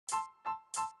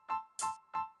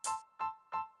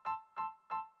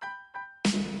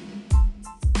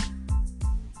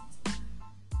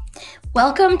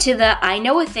Welcome to the I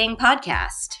Know a Thing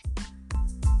podcast.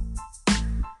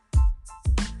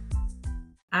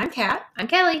 I'm Kat. I'm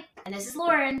Kelly. And this is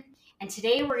Lauren. And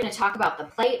today we're going to talk about the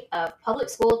plight of public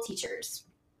school teachers.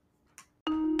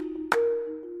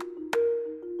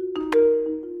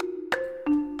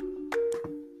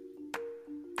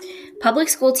 Public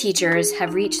school teachers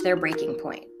have reached their breaking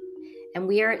point, and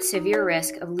we are at severe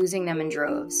risk of losing them in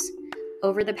droves.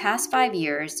 Over the past 5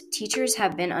 years, teachers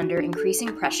have been under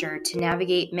increasing pressure to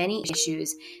navigate many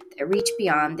issues that reach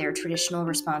beyond their traditional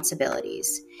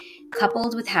responsibilities,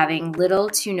 coupled with having little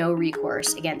to no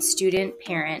recourse against student,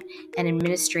 parent, and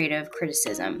administrative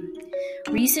criticism.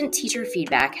 Recent teacher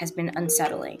feedback has been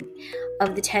unsettling.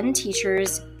 Of the 10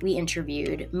 teachers we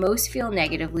interviewed, most feel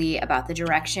negatively about the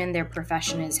direction their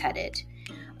profession is headed.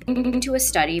 According to a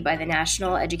study by the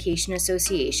National Education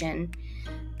Association,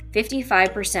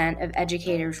 55% of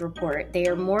educators report they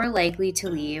are more likely to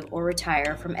leave or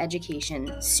retire from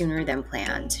education sooner than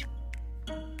planned.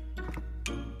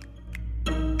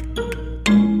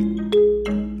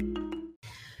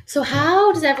 So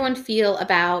how does everyone feel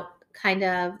about kind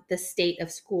of the state of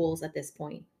schools at this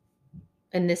point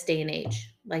in this day and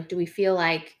age? Like, do we feel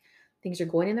like things are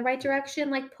going in the right direction,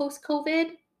 like post-COVID?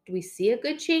 Do we see a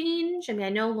good change? I mean, I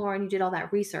know, Lauren, you did all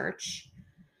that research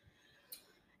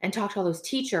and talked to all those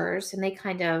teachers, and they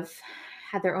kind of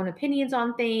had their own opinions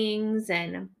on things.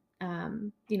 And,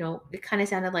 it kind of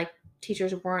sounded like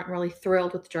teachers weren't really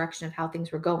thrilled with the direction of how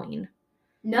things were going.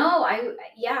 No, I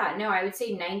would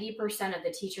say 90% of the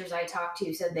teachers I talked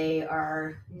to said they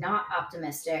are not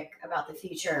optimistic about the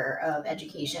future of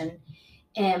education,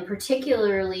 and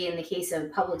particularly in the case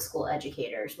of public school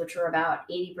educators, which were about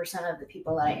 80% of the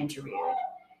people that I interviewed.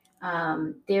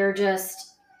 They're just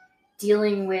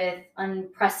dealing with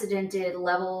unprecedented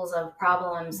levels of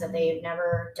problems that they've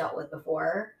never dealt with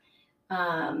before.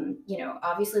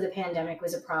 Obviously the pandemic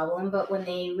was a problem, but when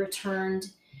they returned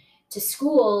to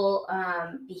school,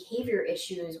 behavior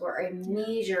issues were a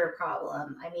major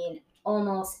problem. I mean,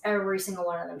 almost every single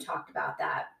one of them talked about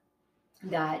that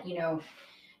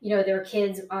their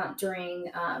kids during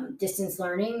distance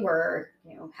learning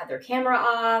had their camera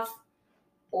off,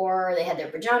 or they had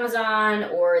their pajamas on,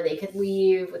 or they could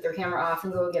leave with their camera off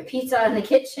and go and get pizza in the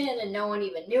kitchen and no one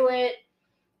even knew it.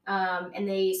 And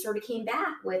they sort of came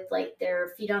back with like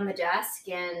their feet on the desk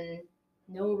and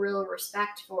no real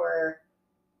respect for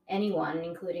anyone,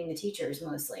 including the teachers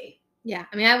mostly. Yeah.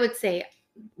 I mean, I would say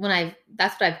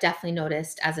that's what I've definitely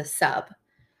noticed as a sub,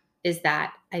 is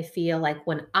that I feel like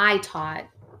when I taught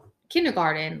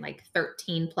kindergarten like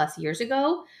 13 plus years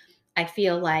ago, I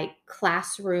feel like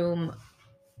classroom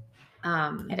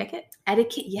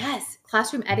Etiquette. Yes.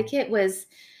 Classroom etiquette was,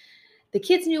 the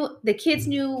kids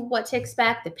knew what to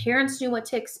expect. The parents knew what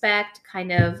to expect,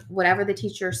 kind of whatever the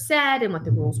teacher said and what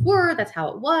the rules were. That's how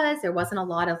it was. There wasn't a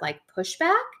lot of like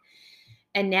pushback.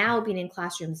 And now being in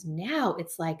classrooms now,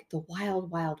 it's like the wild,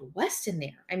 wild west in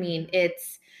there. I mean,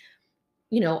 it's,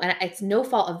 and it's no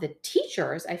fault of the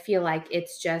teachers. I feel like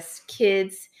it's just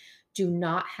kids do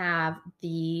not have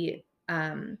the,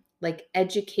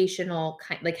 educational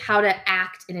kind, like how to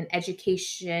act in an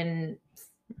education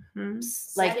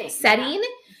setting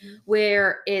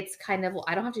where it's kind of, well,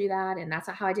 I don't have to do that. And that's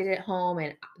not how I did it at home.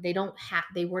 And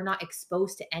they were not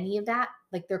exposed to any of that.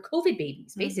 Like they're COVID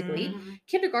babies, basically. Mm-hmm.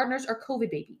 Kindergartners are COVID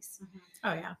babies. Mm-hmm.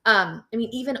 Oh yeah. I mean,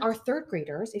 even our third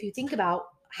graders, if you think about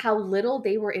how little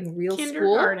they were in real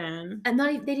school, and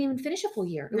they didn't even finish a full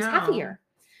year. It was half a year.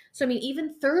 So, I mean,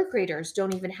 even third graders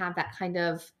don't even have that kind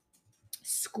of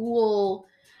school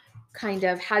kind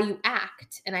of how you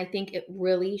act. And I think it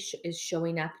really is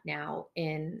showing up now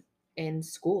in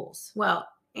schools. Well,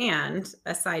 and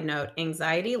a side note,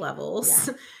 anxiety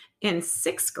levels in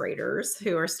sixth graders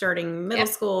who are starting middle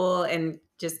school and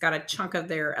just got a chunk of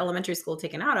their elementary school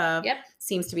taken out of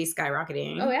seems to be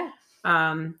skyrocketing. Oh yeah.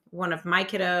 One of my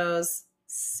kiddos,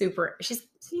 she's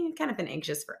kind of been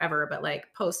anxious forever, but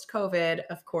like post COVID,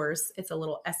 of course, it's a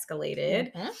little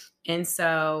escalated. Mm-hmm. And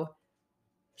so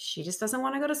she just doesn't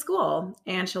want to go to school,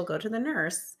 and she'll go to the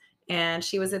nurse. And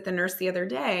she was at the nurse the other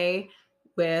day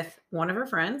with one of her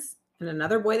friends and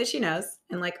another boy that she knows.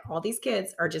 And like all these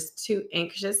kids are just too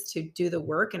anxious to do the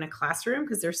work in a classroom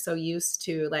because they're so used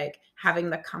to like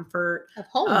having the comfort of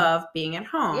home, of being at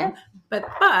home. Yeah. But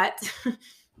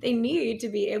they need to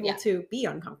be able to be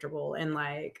uncomfortable and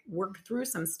like work through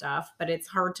some stuff, but it's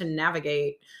hard to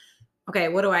navigate. Okay,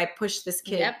 what do I push this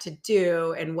kid to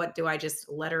do? And what do I just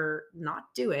let her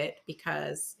not do it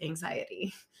because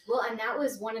anxiety? Well, and that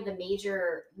was one of the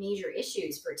major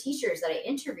issues for teachers that I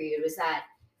interviewed, was that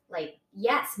like,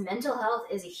 yes, mental health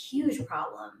is a huge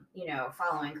problem,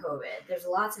 following COVID. There's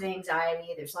lots of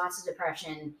anxiety, there's lots of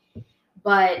depression,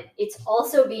 but it's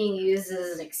also being used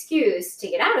as an excuse to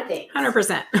get out of things.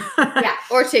 100%. Yeah.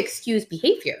 Or to excuse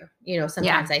behavior,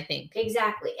 sometimes I think.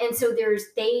 Exactly. And so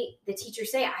the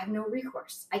teachers say, I have no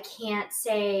recourse. I can't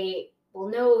say, well,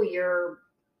 no, you're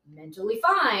mentally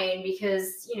fine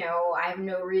because, I have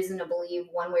no reason to believe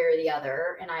one way or the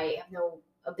other, and I have no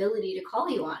ability to call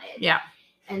you on it. Yeah.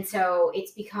 And so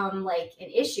it's become like an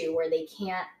issue where they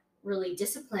can't really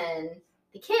discipline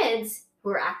the kids who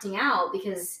are acting out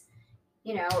because,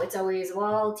 it's always,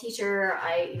 well, teacher,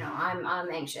 I'm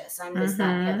anxious. I'm this, that,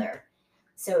 and the other.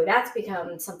 So that's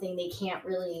become something they can't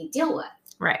really deal with.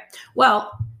 Right.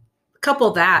 Well, couple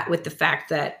that with the fact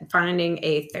that finding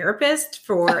a therapist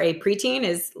for a preteen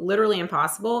is literally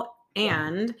impossible,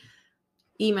 and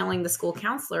emailing the school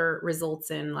counselor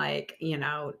results in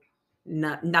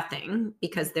nothing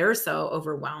because they're so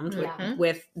overwhelmed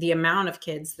with the amount of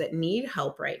kids that need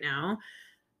help right now.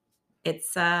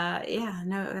 It's what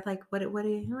do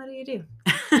you do?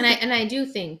 and I do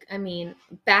think,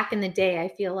 back in the day, I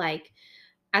feel like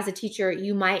as a teacher,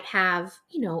 you might have,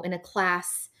 in a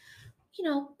class,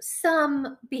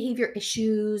 some behavior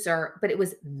issues but it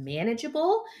was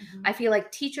manageable. Mm-hmm. I feel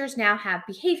like teachers now have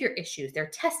behavior issues.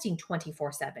 They're testing 24/7.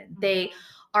 Mm-hmm. They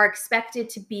are expected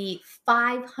to be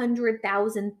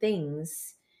 500,000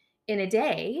 things in a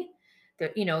day.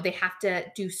 They have to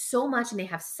do so much, and they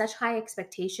have such high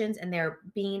expectations, and they're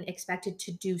being expected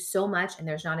to do so much, and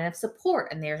there's not enough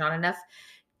support, and there's not enough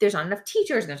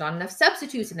teachers, and there's not enough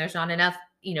substitutes, and there's not enough,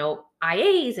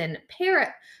 IAs and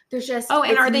there's just,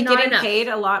 and are they getting paid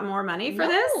a lot more money for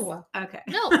this? Okay.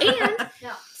 No. And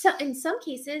so in some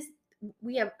cases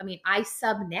we have, I'm a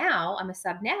sub now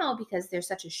because there's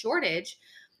such a shortage.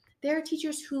 There are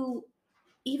teachers who,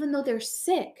 even though they're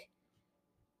sick,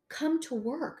 come to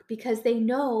work because they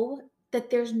know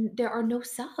that there are no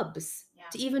subs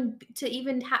to even take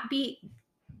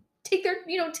their,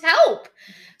 to help.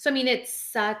 So, it's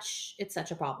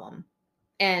such a problem.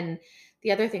 And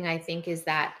the other thing I think is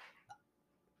that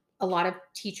a lot of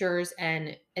teachers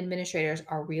and administrators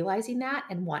are realizing that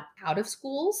and want out of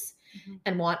schools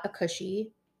and want a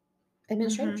cushy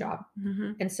administrative job.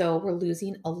 Mm-hmm. And so we're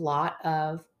losing a lot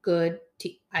of good,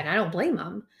 and I don't blame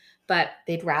them, but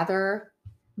they'd rather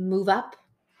move up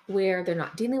where they're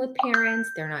not dealing with parents,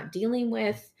 they're not dealing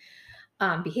with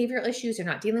behavioral issues, they're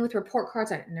not dealing with report cards,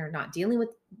 and they're not dealing with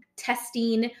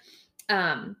testing.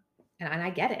 And I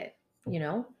get it,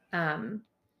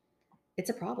 it's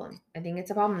a problem. I think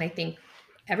it's a problem. And I think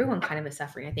everyone kind of is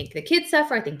suffering. I think the kids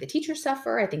suffer. I think the teachers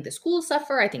suffer. I think the schools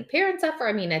suffer. I think parents suffer.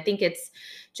 I think it's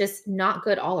just not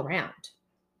good all around.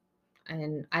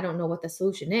 And I don't know what the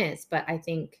solution is, but I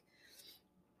think,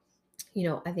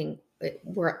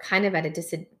 we're kind of at a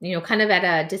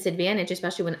disadvantage,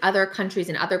 especially when other countries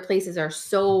and other places are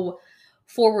so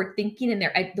forward thinking in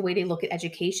the way they look at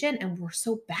education, and we're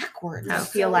so backwards. I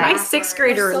feel like my sixth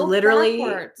grader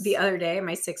the other day,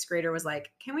 my sixth grader was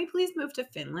like, "Can we please move to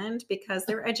Finland because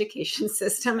their education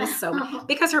system is so?"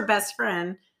 Because her best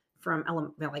friend from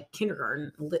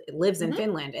kindergarten lives in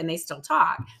Finland, and they still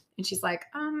talk. And she's like,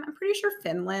 I'm pretty sure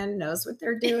Finland knows what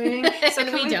they're doing. So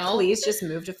can we please just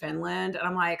move to Finland? And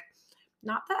I'm like,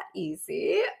 not that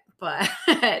easy, but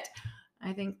I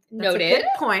think that's a good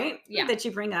point that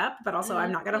you bring up, but also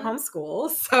I'm not going to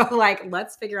homeschool. So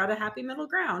let's figure out a happy middle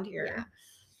ground here. Yeah.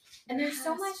 And there's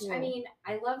so much, I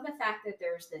love the fact that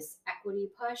there's this equity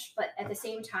push, but at the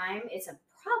same time, it's a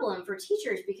problem for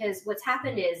teachers because what's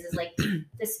happened is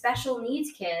the special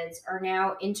needs kids are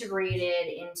now integrated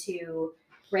into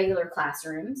regular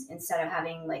classrooms instead of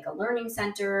having a learning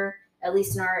center. At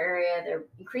least in our area, they're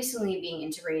increasingly being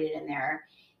integrated in there.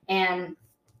 And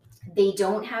they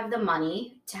don't have the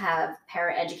money to have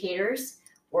paraeducators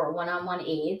or one-on-one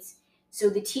aides. So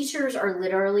the teachers are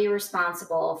literally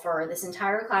responsible for this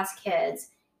entire class of kids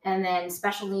and then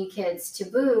special need kids to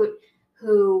boot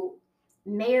who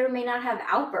may or may not have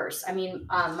outbursts.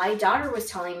 My daughter was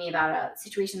telling me about a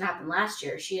situation that happened last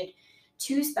year. She had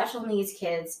 2 special needs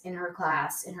kids in her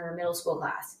class, in her middle school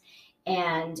class.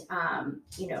 And,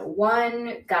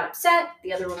 one got upset.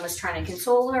 The other one was trying to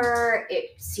console her.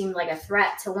 It seemed like a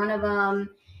threat to one of them.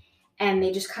 And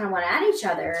they just kind of went at each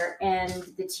other. And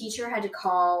the teacher had to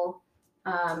call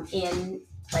in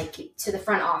to the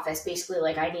front office,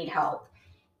 basically I need help,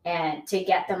 and to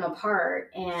get them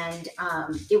apart. And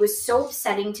it was so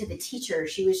upsetting to the teacher.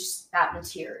 She was just about in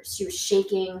tears. She was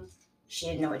shaking. She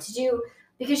didn't know what to do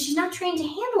because she's not trained to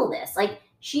handle this.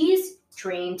 She's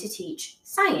trained to teach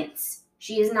science.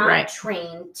 She is not Right.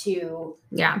 trained to,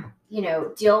 Yeah.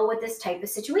 deal with this type of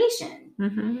situation.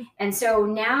 Mm-hmm. And so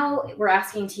now we're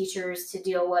asking teachers to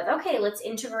deal with, okay, let's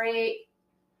integrate,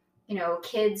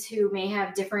 kids who may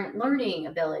have different learning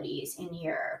abilities in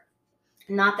here.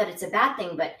 Not that it's a bad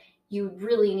thing, but you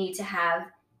really need to have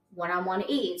one-on-one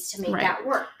aids to make Right. that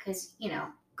work. Because,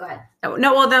 go ahead. Oh,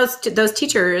 no, well, those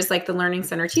teachers, like the Learning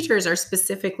Center teachers, are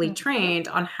specifically trained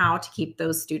on how to keep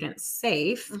those students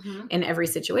safe in every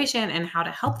situation and how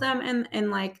to help them in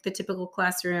like the typical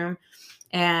classroom.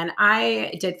 And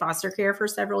I did foster care for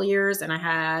several years, and I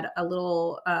had a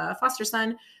little foster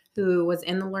son who was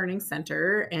in the Learning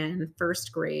Center in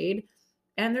first grade.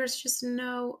 And there's just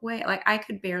no way, like I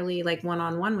could barely like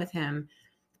one-on-one with him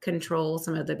control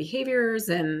some of the behaviors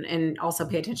and also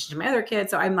pay attention to my other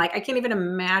kids. So I'm like, I can't even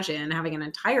imagine having an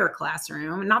entire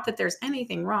classroom. Not that there's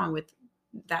anything wrong with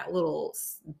that little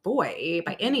boy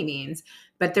by any means,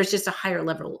 but there's just a higher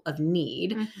level of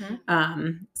need.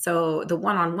 So the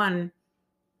one-on-one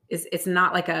it's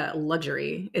not like a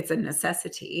luxury, it's a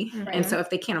necessity. Right. And so if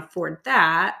they can't afford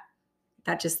that,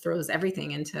 that just throws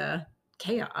everything into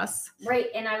chaos. Right.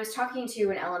 And I was talking to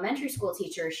an elementary school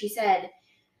teacher. She said,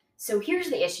 so here's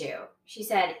the issue. She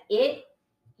said,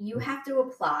 you have to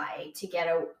apply to get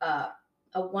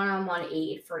a one-on-one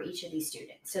aid for each of these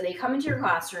students. So they come into your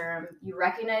classroom, you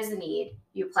recognize the need,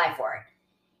 you apply for it.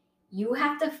 You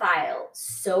have to file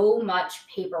so much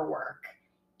paperwork.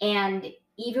 And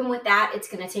even with that, it's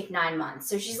going to take 9 months.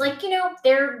 So she's like,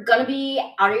 they're going to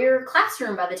be out of your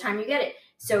classroom by the time you get it.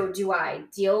 So I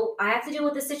have to deal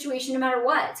with the situation no matter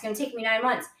what. It's going to take me 9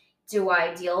 months. Do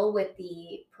I deal with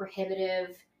the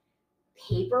prohibitive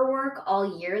paperwork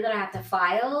all year that I have to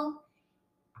file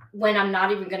when I'm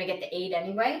not even going to get the aid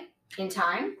anyway in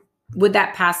time? Would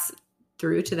that pass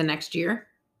through to the next year?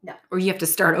 No. Or you have to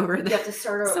start over. You have to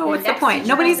start over. So what's the point?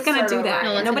 Nobody's going to do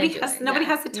that. Nobody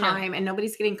has the time, and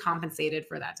nobody's getting compensated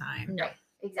for that time. No,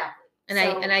 exactly. And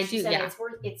I do. Yeah.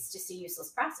 It's just a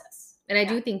useless process. And I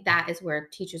do think that is where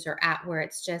teachers are at, where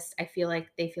it's just, I feel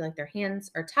like they feel like their hands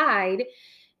are tied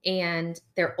and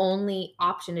their only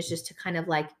option is just to kind of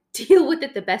like deal with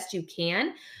it the best you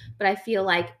can. But I feel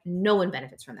like no one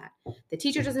benefits from that. The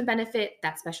teacher doesn't benefit.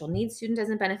 That special needs student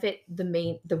doesn't benefit.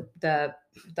 The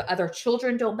other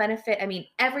children don't benefit. I mean,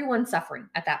 everyone's suffering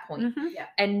at that point. Yeah.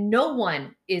 And no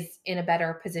one is in a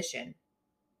better position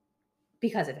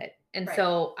because of it. And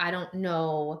so I don't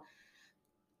know,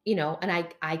 and I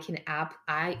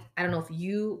don't know if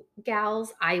you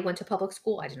gals, I went to public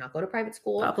school. I did not go to private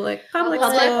school. Public school,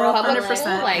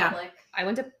 100%. Like, yeah. I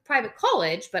went to private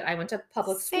college, but I went to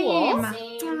public Same.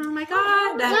 school. Oh my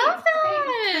God. Love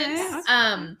that.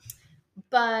 Okay.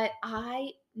 But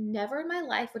I never in my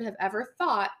life would have ever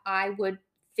thought I would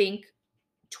think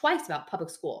twice about public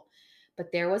school.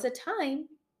 But there was a time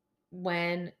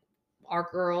when our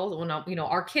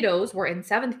kiddos were in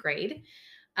 7th grade.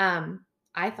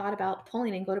 I thought about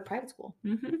pulling and go to private school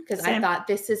because I thought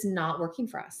this is not working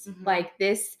for us. Like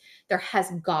there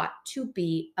has got to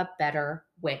be a better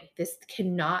way. This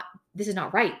is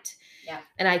not right. Yeah.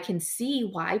 And I can see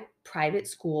why private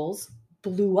schools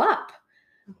blew up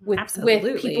with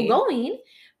people going,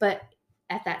 but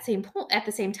at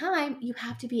the same time, you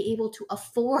have to be able to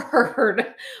afford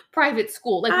private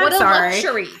school. Like, what a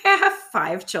luxury. I have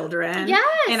 5 children. Yes.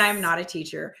 And I'm not a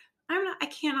teacher. I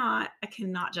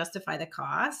cannot justify the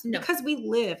cost because we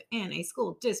live in a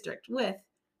school district with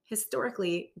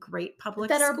historically great public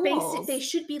schools. That are basic. They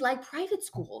should be like private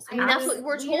schools. I mean, that's what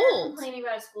we're told. Complaining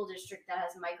about a school district that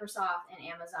has Microsoft and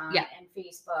Amazon and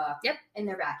Facebook in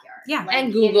their backyard. Yeah. Like,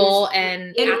 and Google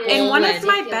and Apple. And one of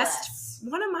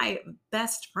my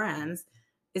best friends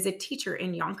is a teacher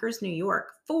in Yonkers, New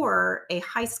York, for a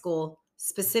high school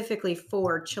specifically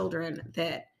for children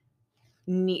that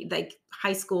need like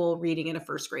high school reading at a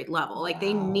first grade level. Like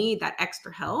they need that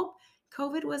extra help.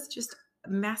 COVID was just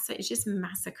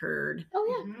massacred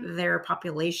their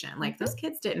population. Like those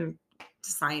kids didn't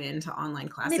sign into online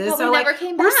classes. They so never like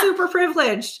came we're back. super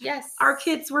privileged. Yes. Our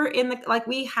kids were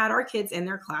we had our kids in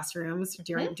their classrooms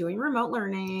doing remote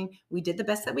learning. We did the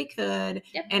best that we could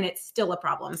and it's still a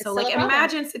problem. So like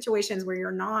imagine situations where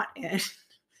you're not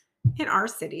in our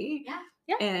city. Yeah.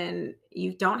 And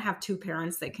you don't have 2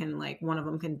 parents that can one of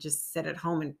them can just sit at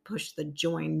home and push the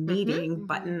join meeting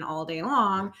button all day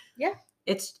long. Yeah.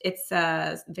 It's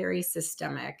very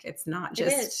systemic. It's not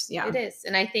just It is.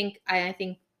 And I think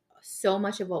so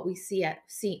much of what we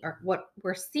or what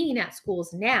we're seeing at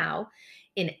schools now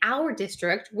in our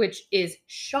district, which is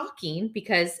shocking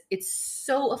because it's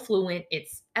so affluent,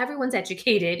 everyone's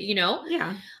educated,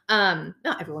 Yeah.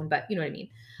 Not everyone, but you know what I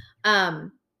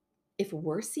mean. if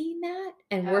we're seeing that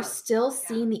and we're still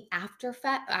seeing the after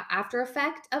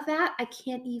effect of that, I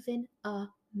can't even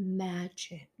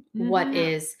imagine what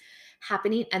is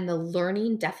happening and the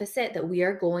learning deficit that we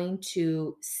are going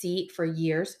to see for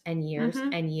years and years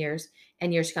and years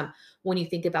and years to come. When you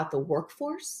think about the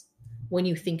workforce, when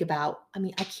you think about, I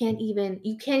mean, you can't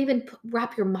even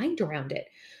wrap your mind around it.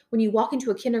 When you walk into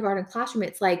a kindergarten classroom,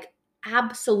 it's like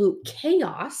absolute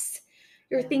chaos.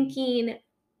 You're thinking,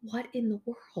 what in the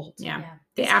world? Yeah.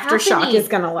 The aftershock is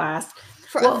going to last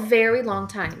for a very long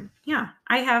time. Yeah.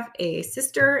 I have a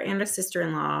sister and a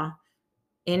sister-in-law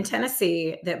in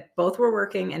Tennessee that both were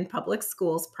working in public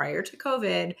schools prior to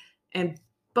COVID, and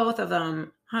both of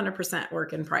them 100%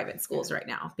 work in private schools right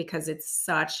now because it's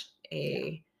such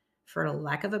a, for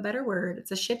lack of a better word,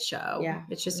 it's a shit show. Yeah.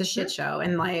 It's just a shit show.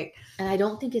 And I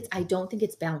don't think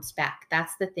it's bounced back.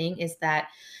 That's the thing, is that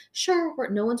sure,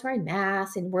 no one's wearing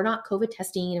masks and we're not COVID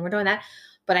testing and we're doing that.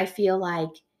 But I feel like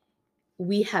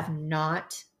we have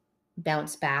not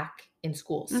bounced back in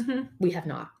schools. We have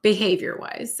not. Behavior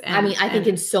wise. I mean, I think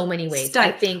in so many ways.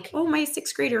 I think. Oh, my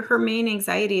 6th grader, her main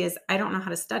anxiety is, I don't know how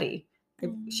to study.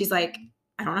 She's like,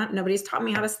 I don't know. Nobody's taught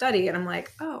me how to study. And I'm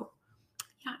like, oh,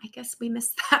 yeah, I guess we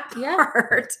missed that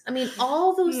part. I mean,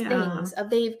 all those things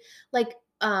they've like,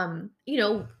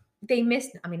 they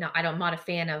missed. I mean, I'm not a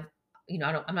fan of,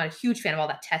 I'm not a huge fan of all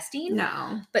that testing.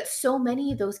 No. But so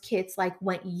many of those kids like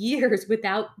went years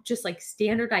without just like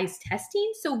standardized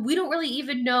testing. So we don't really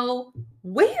even know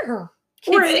where.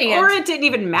 Or it didn't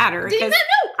even matter. Because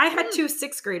I had 2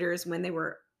 6th graders when they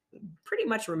were pretty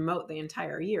much remote the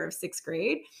entire year of 6th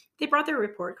grade. They brought their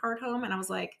report card home and I was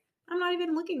like, I'm not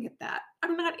even looking at that.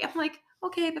 I'm like,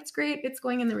 okay, that's great. It's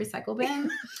going in the recycle bin.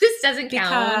 This doesn't count.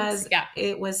 Because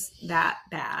it was that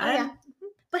bad. Oh, yeah.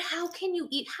 But how could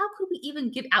we even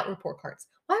give out report cards?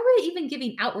 Why were they even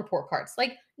giving out report cards?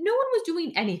 Like, no one was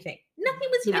doing anything. Nothing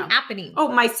was even happening. Oh,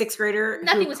 my 6th grader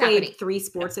Nothing who was played happening. 3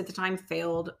 sports at the time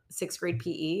failed 6th grade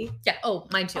PE. Yeah. Oh,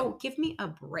 mine too. Oh, give me a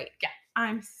break. Yeah.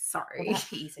 I'm sorry. Well, that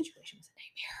PE situation was a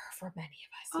nightmare for many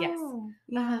of us. Yes. Oh,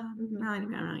 yeah. I'm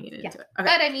not getting into it. Okay.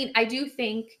 But I mean, I do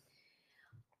think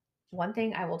one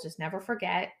thing I will just never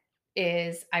forget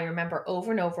is I remember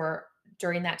over and over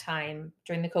during that time,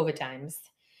 during the COVID times,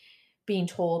 being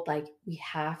told, like, we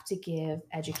have to give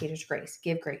educators grace,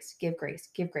 give grace, give grace,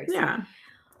 give grace. Yeah.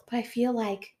 But I feel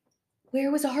like,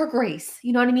 where was our grace?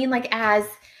 You know what I mean? Like, as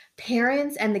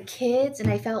parents and the kids,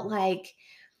 and I felt like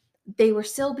they were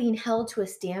still being held to a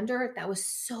standard that was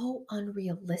so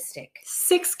unrealistic.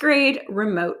 6th grade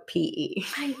remote PE.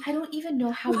 I don't even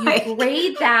know how you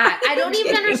grade that. I don't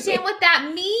even understand what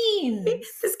that means.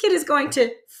 This kid is going to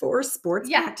 4 sports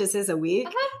practices a week,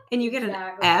 and you get an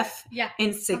F in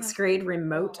 6th grade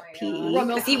remote PE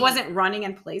because he wasn't running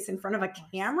in place in front of a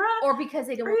camera? Or because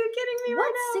they don't. Are you kidding me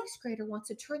right now? What 6th grader wants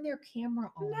to turn their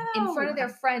camera on in front of their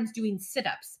friends doing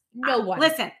sit-ups? No one.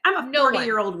 Listen, I'm a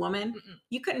 40-year-old woman.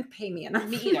 You couldn't pay me enough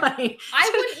money.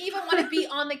 I wouldn't even want to be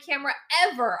on the camera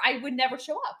ever. I would never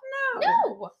show up.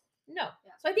 No.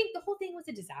 So I think the whole thing was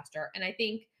a disaster. And I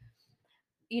think,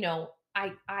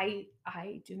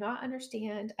 I do not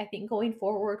understand. I think going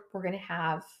forward, we're going to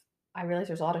have, I realize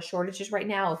there's a lot of shortages right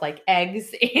now of like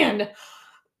eggs and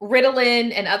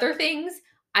Ritalin and other things.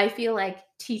 I feel like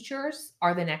teachers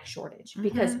are the next shortage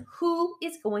because who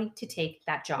is going to take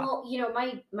that job? Well,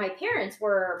 my parents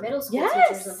were middle school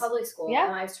teachers in public school. Yeah.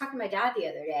 And I was talking to my dad the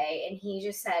other day, and he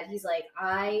just said, he's like,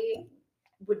 I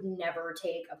would never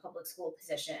take a public school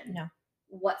position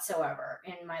whatsoever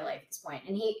in my life at this point.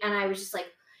 And I was just like,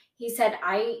 he said,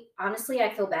 I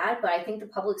feel bad, but I think the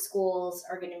public schools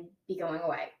are going to be going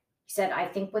away. He said, I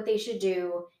think what they should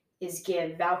do is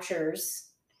give vouchers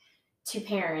to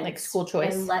parents, like school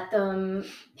choice, and let them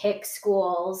pick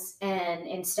schools, and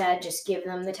instead just give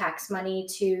them the tax money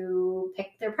to pick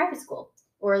their private school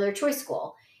or their choice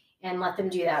school, and let them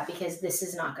do that, because this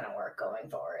is not going to work going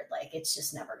forward. Like, it's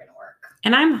just never going to work.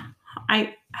 And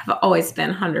I have always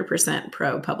been 100%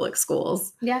 pro public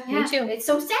schools. Yeah, me too. It's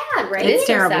so sad, right? It's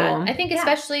terrible. So I think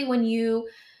especially when you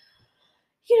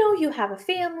have a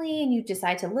family and you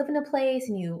decide to live in a place,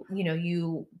 and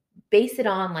you base it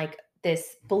on like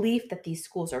this belief that these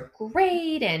schools are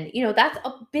great. And, that's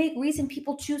a big reason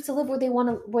people choose to live where they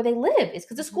live, is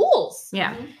because of schools.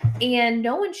 Yeah. And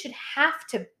no one should have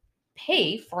to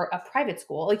pay for a private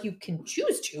school. Like, you can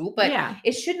choose to, but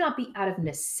it should not be out of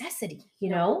necessity,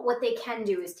 What they can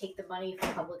do is take the money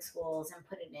from public schools and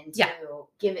put it into,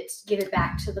 give it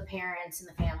back to the parents and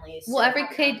the families. Well, every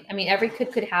kid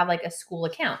could have like a school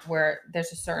account where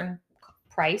there's a certain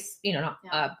price,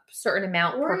 a certain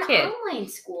amount or per kid. Or an online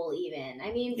school even.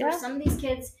 I mean, for some of these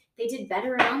kids, they did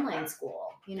better in online school,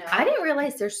 I didn't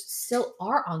realize there still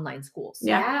are online schools.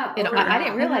 Yeah. I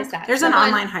didn't realize that. There's an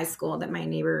online high school that my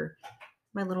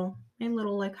little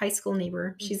like high school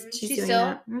neighbor, she's doing still,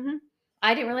 that. Mm-hmm.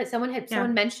 I didn't realize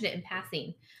someone mentioned it in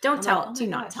passing. Do like,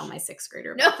 not tell my 6th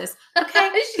grader about this. Okay.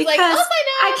 She's because like,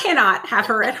 I cannot have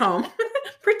her at home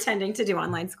pretending to do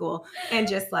online school and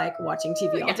just like watching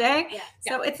TV all day. Yeah.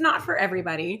 So it's not for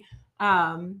everybody.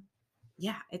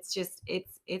 It's just,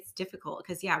 it's difficult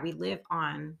because we live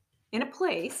in a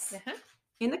place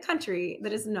in the country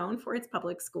that is known for its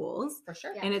public schools. For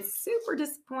sure. And it's super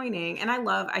disappointing. And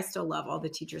I still love all the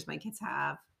teachers my kids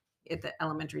have at the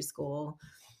elementary school.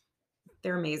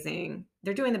 They're amazing.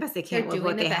 They're doing the best they can with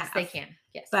what they have. They can.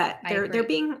 Yes. But they're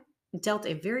being dealt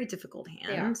a very difficult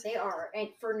hand. They are, and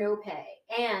for no pay.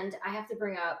 And I have to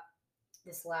bring up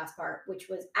this last part, which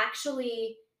was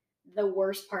actually the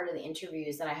worst part of the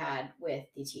interviews that I had with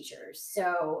the teachers.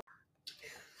 So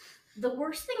the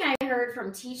worst thing I heard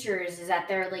from teachers is that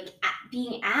they're like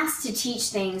being asked to teach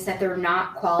things that they're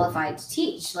not qualified to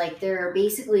teach. Like they're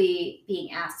basically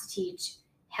being asked to teach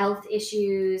health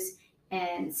issues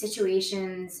and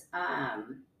situations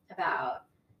about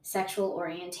sexual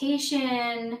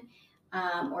orientation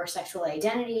or sexual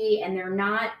identity, and they're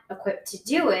not equipped to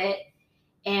do it.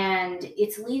 And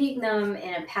it's leading them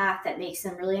in a path that makes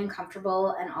them really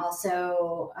uncomfortable and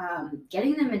also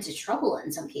getting them into trouble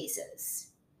in some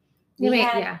cases. And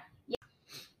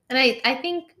I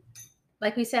think,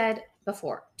 like we said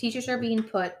before, teachers are being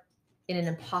put in an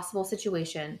impossible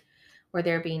situation where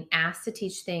they're being asked to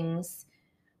teach things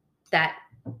that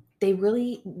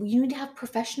you need to have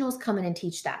professionals come in and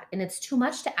teach that. And it's too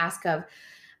much to ask of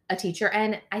a teacher.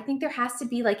 And I think there has to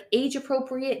be like age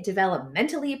appropriate,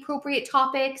 developmentally appropriate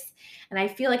topics. And I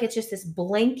feel like it's just this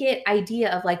blanket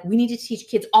idea of like, we need to teach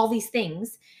kids all these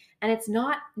things. And it's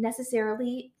not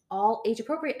necessarily all age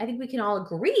appropriate. I think we can all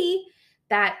agree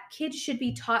that kids should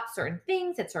be taught certain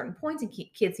things at certain points and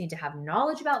kids need to have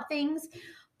knowledge about things.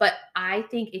 But I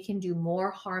think it can do more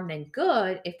harm than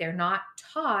good if they're not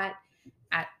taught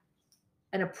at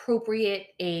an appropriate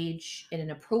age in an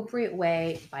appropriate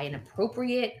way by an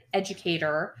appropriate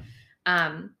educator.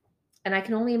 And I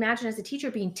can only imagine as a teacher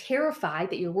being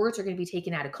terrified that your words are going to be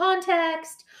taken out of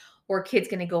context or a kid's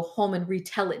going to go home and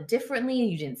retell it differently and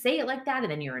you didn't say it like that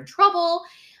and then you're in trouble.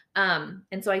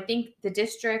 And so I think the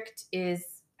district is,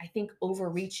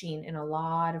 overreaching in a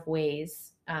lot of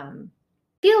ways. I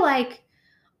feel like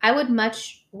I would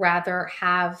much rather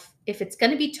have, if it's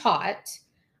going to be taught,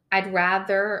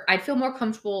 I'd feel more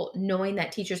comfortable knowing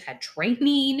that teachers had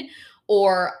training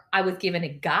or I was given a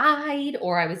guide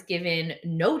or I was given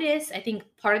notice. I think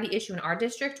part of the issue in our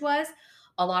district was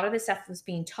a lot of the stuff was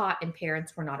being taught and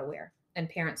parents were not aware and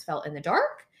parents felt in the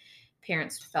dark.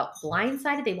 Parents felt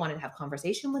blindsided. They wanted to have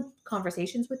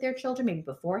conversations with their children maybe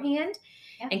beforehand.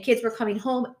 Yeah. And kids were coming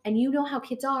home and you know how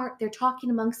kids are. They're talking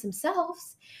amongst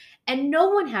themselves and no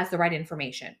one has the right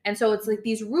information. And so it's like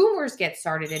these rumors get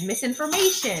started and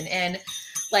misinformation and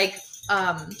like,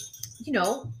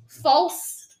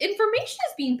 false information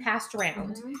is being passed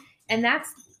around. Mm-hmm. And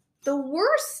that's the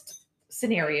worst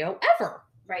scenario ever.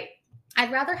 Right.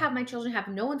 I'd rather have my children have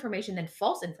no information than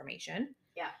false information.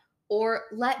 Yeah. Or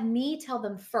let me tell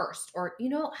them first. Or,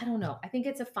 I don't know. I think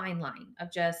it's a fine line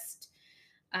of just,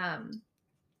 I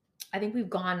think we've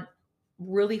gone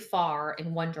really far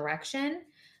in one direction.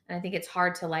 And I think it's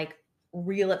hard to like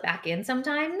reel it back in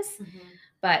sometimes. Mm-hmm.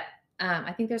 But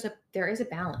I think there is a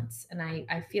balance. And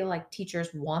I feel like teachers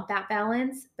want that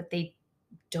balance, but they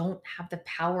don't have the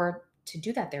power to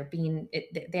do that. They're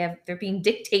being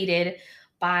dictated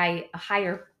by a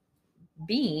higher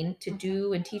being to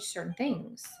do and teach certain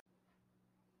things.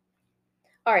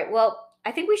 All right. Well,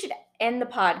 I think we should end the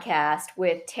podcast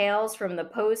with tales from the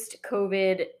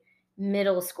post-COVID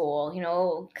middle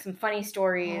school, some funny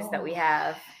stories that we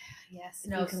have. Yes.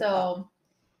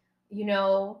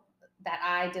 That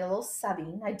I did a little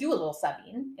subbing. I do a little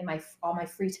subbing in all my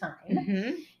free time.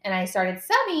 Mm-hmm. And I started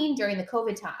subbing during the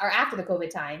COVID time or after the COVID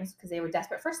times because they were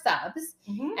desperate for subs.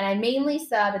 Mm-hmm. And I mainly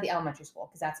sub at the elementary school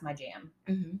because that's my jam.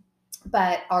 Mm-hmm.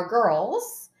 But our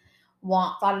girls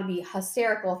thought it'd be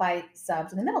hysterical if I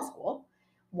subbed in the middle school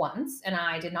once. And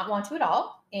I did not want to at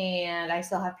all. And I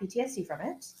still have PTSD from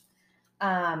it.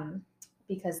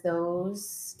 Because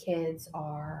those kids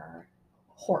are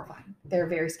horrifying. They're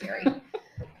very scary.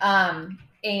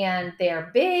 And they're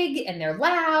big and they're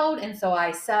loud. And so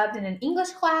I subbed in an English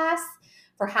class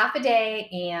for half a day.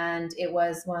 And it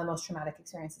was one of the most traumatic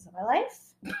experiences of my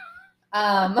life.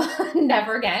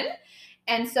 Never again.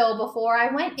 And so before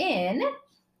I went in,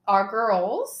 our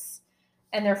girls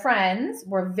and their friends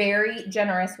were very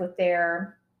generous with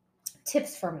their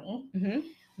tips for me, Mm-hmm.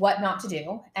 what not to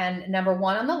do. And number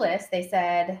 1 on the list, they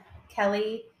said,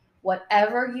 Kelly,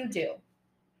 whatever you do,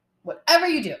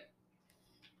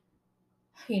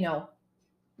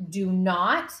 do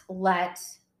not let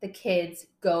the kids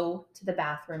go to the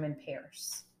bathroom in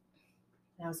pairs.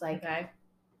 And I was like, Okay.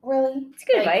 really? It's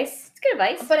good Like, advice. It's good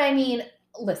advice. But I mean,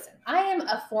 listen, I am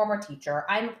a former teacher.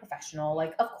 I'm a professional.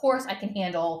 Like, of course I can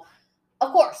handle,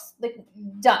 like,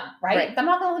 done, right? I'm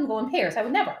not going to let them go in pairs. I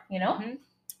would never, Mm-hmm.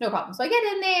 No problem. So I get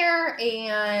in there,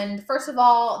 and first of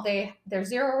all, they're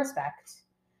zero respect.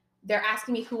 They're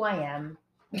asking me who I am.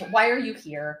 Why are you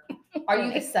here? Are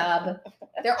you the sub?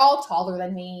 They're all taller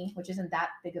than me, which isn't that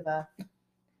big of a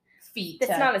feat.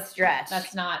 That's not a stretch.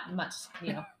 That's not much,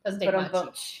 doesn't take much.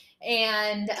 Bunch.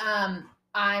 And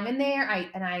I'm in there,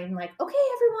 I'm like, okay,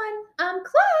 everyone,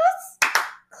 class.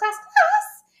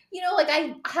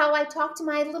 How I talk to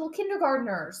my little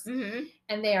kindergartners. Mm-hmm.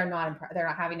 And they are they're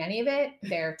not having any of it.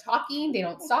 They're talking. They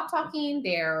don't stop talking.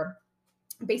 They're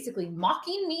basically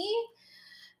mocking me.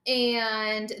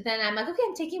 And then I'm like, okay,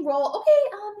 I'm taking roll. Okay,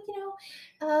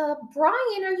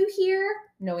 Brian, are you here?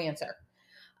 No answer.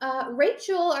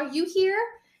 Rachel, are you here?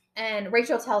 And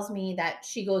Rachel tells me that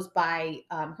she goes by,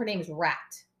 her name is Rat.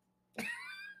 And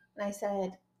I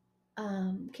said,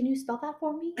 can you spell that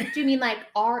for me? Do you mean like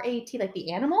R-A-T, like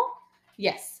the animal?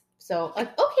 Yes. So, like,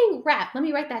 okay, Rat, let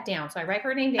me write that down. So I write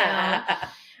her name down.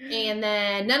 And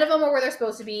then none of them are where they're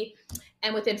supposed to be.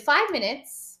 And within 5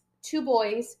 minutes, 2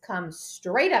 boys come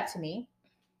straight up to me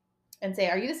and say,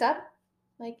 are you the sub?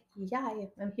 Like, yeah,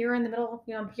 I'm here in the middle.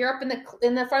 I'm here up in the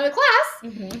front of the class.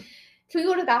 Mm-hmm. Can we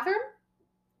go to the bathroom?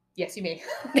 Yes, you may.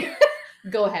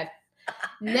 Go ahead.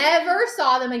 Never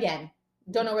saw them again.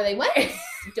 Don't know where they went.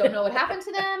 Don't know what happened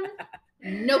to them.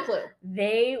 No clue.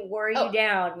 They wore you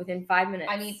down within 5 minutes.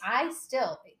 I mean,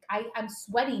 I'm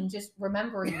sweating just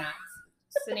remembering that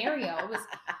scenario. It was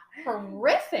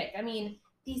horrific. I mean,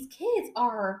 these kids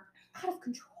are out of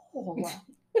control.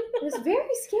 It was very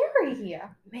scary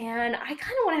here. Man, I kind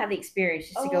of want to have the experience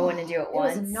just to go in and do it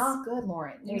once. It was not good,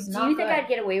 Lauren. Do you think I'd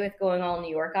get away with going all New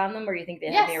York on them, or do you think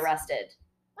they'd have me arrested?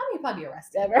 I mean, you'd probably be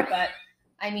arrested, but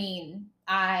I mean,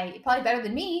 probably better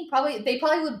than me. They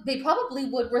probably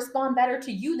would respond better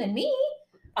to you than me.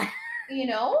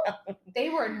 They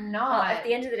were not. At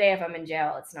the end of the day, if I'm in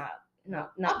jail, it's not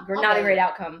a great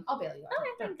outcome. I'll bail you out.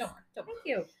 Okay, don't worry. Thank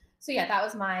you. So yeah, that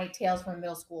was my tales from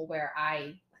middle school, where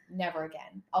I never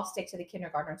again. I'll stick to the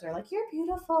kindergartners. They're like, you're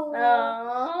beautiful.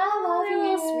 Oh, I love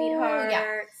you,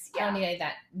 sweethearts. Yeah. I don't need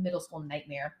that middle school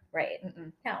nightmare. Right.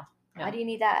 No. Why do you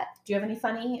need that? Do you have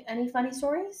any funny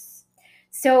stories?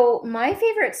 So my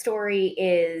favorite story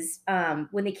is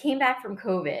when they came back from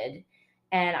COVID,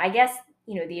 and I guess,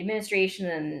 the administration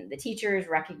and the teachers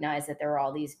recognized that there were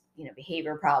all these,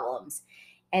 behavior problems,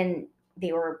 and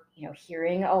they were,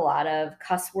 hearing a lot of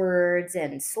cuss words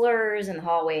and slurs in the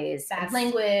hallways. Bad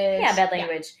language. Yeah, bad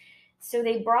language. Yeah. So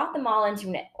they brought them all into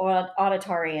an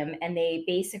auditorium, and they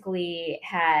basically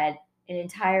had an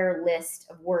entire list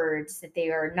of words that they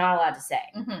are not allowed to say.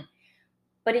 Mm-hmm.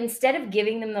 But instead of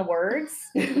giving them the words,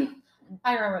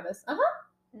 I remember this.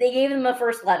 They gave them a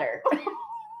first letter.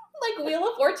 Like Wheel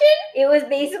of Fortune? It was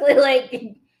basically like,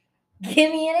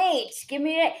 give me an H, give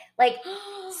me an A. Like,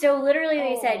 so literally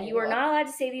they said, you are not allowed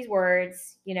to say these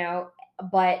words,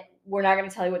 but we're not going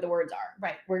to tell you what the words are.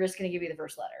 Right. We're just going to give you the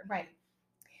first letter. Right.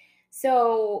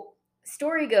 So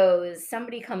story goes,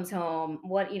 somebody comes home,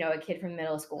 a kid from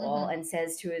middle school, and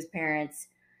says to his parents,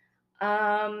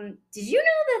 did you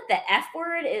know that the F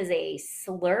word is a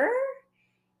slur?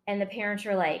 And the parents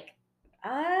are like,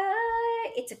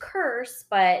 it's a curse,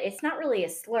 but it's not really a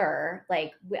slur.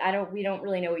 Like, we don't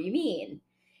really know what you mean.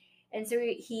 And so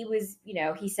he was,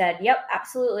 he said, yep,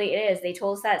 absolutely it is. They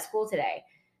told us that at school today.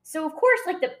 So of course,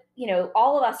 like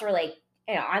all of us are like,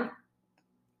 I'm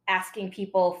asking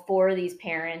people for these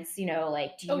parents,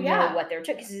 like, do you know what they're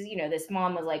because, this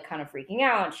mom was like kind of freaking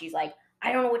out. And she's like,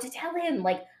 I don't know what to tell him.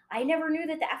 Like, I never knew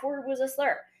that the F word was a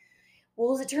slur.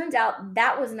 Well, as it turns out,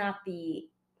 that was not the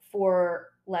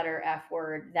 4-letter F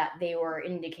word that they were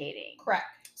indicating. Correct.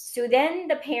 So then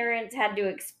the parents had to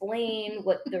explain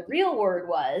what the real word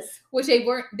was. Which they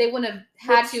wouldn't have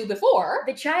had to before.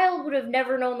 The child would have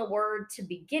never known the word to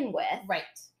begin with. Right.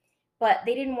 But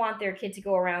they didn't want their kid to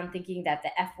go around thinking that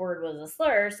the F word was a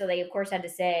slur. So they, of course, had to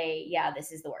say, yeah,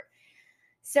 this is the word.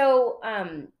 So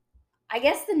I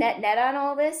guess the net on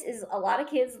all this is a lot of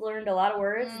kids learned a lot of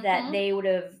words that they would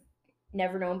have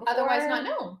never known before. Otherwise not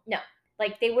known. No.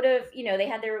 Like they would have, they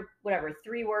had their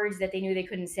 3 words that they knew they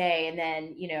couldn't say. And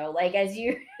then, like as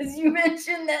you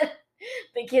mentioned that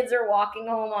the kids are walking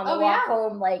home on the walk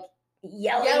home, like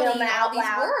yelling them out all these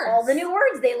loud, words. all the new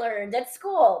words they learned at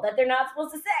school that they're not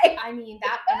supposed to say. I mean,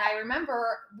 that, and I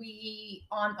remember we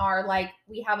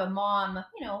have a mom,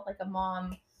 like a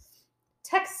mom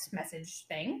text message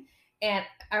thing. And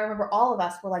I remember all of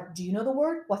us were like, do you know the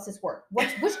word? What's this word? Which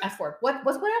F word? What's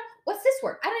this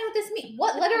word? I don't know what this means.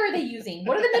 What letter are they using?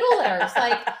 What are the middle letters?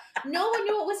 Like, no one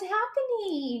knew what was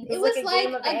happening. It was like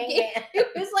a game. It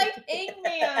was like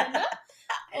Hangman.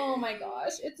 Oh my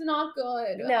gosh. It's not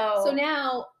good. No. So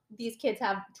now these kids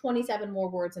have 27 more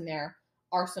words in their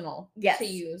arsenal to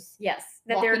use. Yes.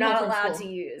 That they're not allowed to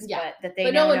use, but that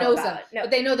they no one knows about. them. No.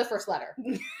 But they know the first letter. Oh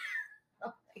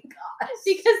my gosh.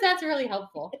 Because that's really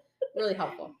helpful. Really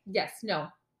helpful. Yes. No.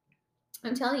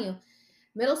 I'm telling you,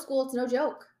 middle school, it's no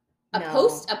joke. A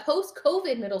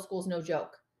post-COVID middle school is no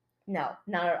joke. No,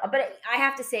 not at all. But I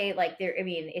have to say, like,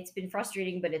 it's been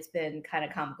frustrating, but it's been kind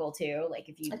of comical too. Like,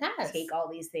 if you take all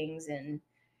these things and,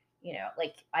 you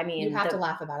have to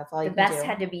laugh about it. The best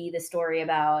had to be the story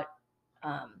about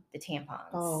the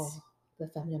tampons. Oh, the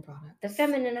feminine products. The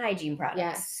feminine hygiene products.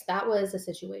 Yes, that was a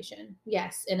situation.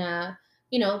 Yes. And,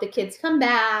 the kids come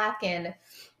back and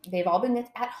they've all been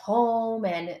at home,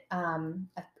 and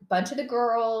a bunch of the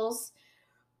girls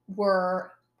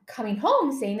were coming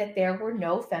home saying that there were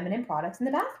no feminine products in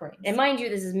the bathrooms. And mind you,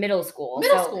 this is middle school.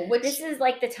 Which this is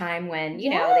like the time when,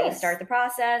 they start the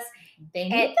process. They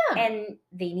need them. And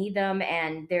they need them,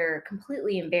 and they're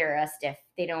completely embarrassed if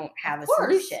they don't have a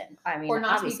solution. I mean, or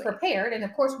not obviously. To be prepared. And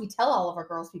of course, we tell all of our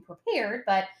girls to be prepared,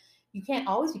 but you can't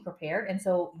always be prepared. And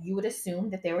so you would assume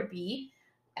that there would be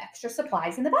extra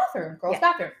supplies in the bathroom, girls'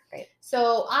 bathroom. Right.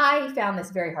 So I found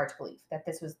this very hard to believe that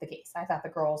this was the case. I thought the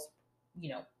girls,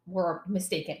 were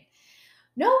mistaken.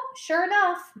 No, sure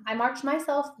enough, I marched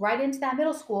myself right into that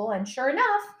middle school, and sure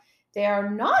enough, there are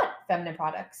not feminine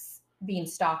products being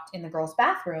stocked in the girls'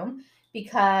 bathroom,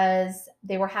 because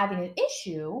they were having an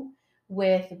issue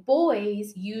with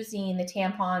boys using the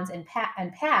tampons and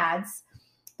pads.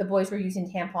 The boys were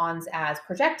using tampons as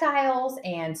projectiles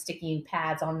and sticking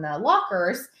pads on the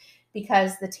lockers,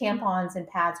 because the tampons and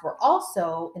pads were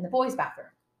also in the boys' bathroom.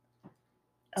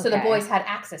 So the boys had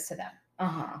access to them.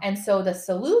 Uh-huh. And so the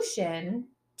solution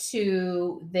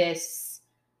to this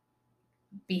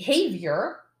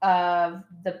behavior of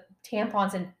the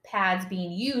tampons and pads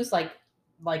being used like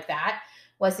that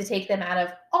was to take them out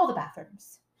of all the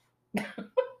bathrooms.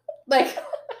 Like,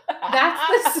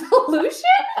 that's the solution?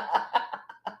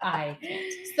 I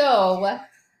can't. So.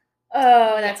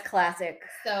 Oh, that's classic.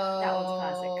 So. That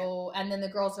one's classic. And then the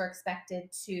girls are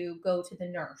expected to go to the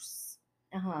nurse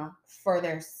for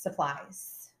their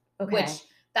supplies. Okay. Which,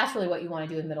 that's really what you want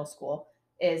to do in middle school,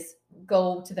 is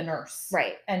go to the nurse.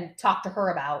 Right. And talk to her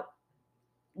about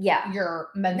your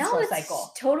menstrual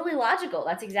cycle. Totally logical.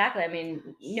 That's exactly. I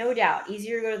mean, no doubt.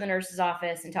 Easier to go to the nurse's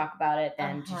office and talk about it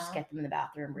than just get them in the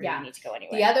bathroom where you need to go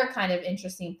anyway. The other kind of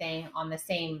interesting thing on the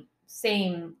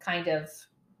same kind of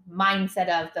mindset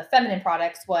of the feminine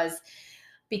products was,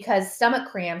 because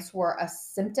stomach cramps were a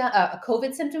symptom, a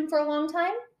COVID symptom for a long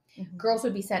time, girls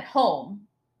would be sent home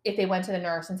if they went to the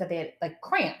nurse and said they had like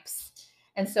cramps.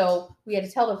 And so we had to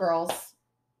tell the girls,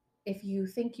 if you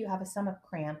think you have a stomach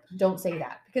cramp, don't say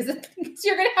that, because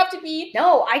you're going to have to be.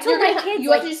 No, I told my kids.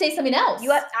 You have to just say something else.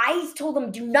 I told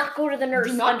them, do not go to the nurse.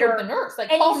 Do not go to the nurse.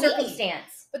 Like, any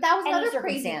circumstance. But that was another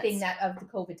crazy thing of the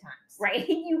COVID times. Right?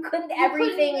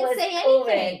 Everything was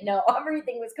COVID. No,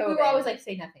 everything was COVID. We were always like,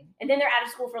 say nothing. And then they're out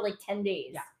of school for like 10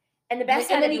 days. Yeah. And the best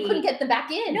had to be, you couldn't get them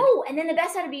back in. No, and then the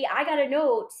best had to be, I got a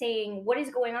note saying, what is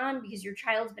going on, because your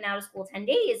child's been out of school 10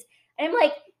 days. And I'm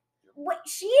like, what?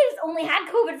 She has only had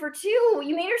COVID for 2.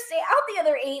 You made her stay out the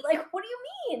other 8. Like, what do you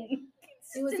mean?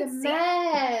 It was a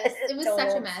mess. It was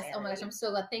such a mess. Oh my gosh, I'm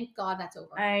so glad. Thank God that's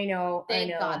over. I know.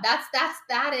 Thank God.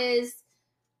 That is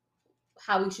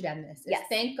how we should end this. Yes.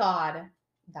 Thank God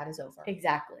that is over.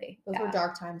 Exactly. Those were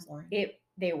dark times, Lauren.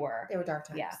 They were. They were dark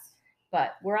times. Yeah.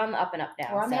 But we're on the up and up now.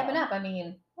 We're on the up and up. I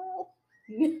mean, for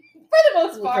the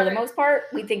most part. For the most part,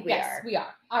 we think we are. Yes, we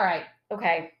are. All right.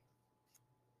 Okay.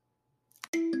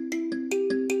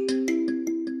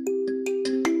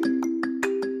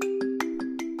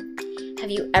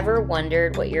 Have you ever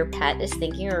wondered what your pet is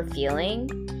thinking or feeling?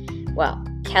 Well,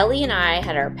 Kelly and I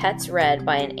had our pets read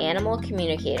by an animal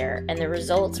communicator, and the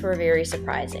results were very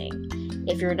surprising.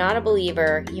 If you're not a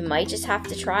believer, you might just have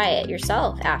to try it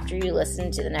yourself after you listen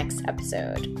to the next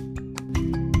episode.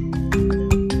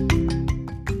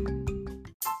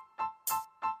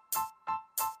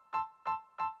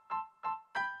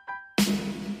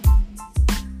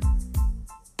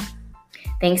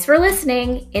 Thanks for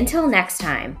listening. Until next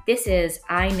time, this is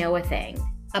I Know a Thing,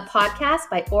 a podcast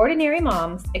by ordinary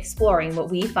moms exploring what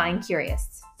we find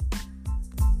curious.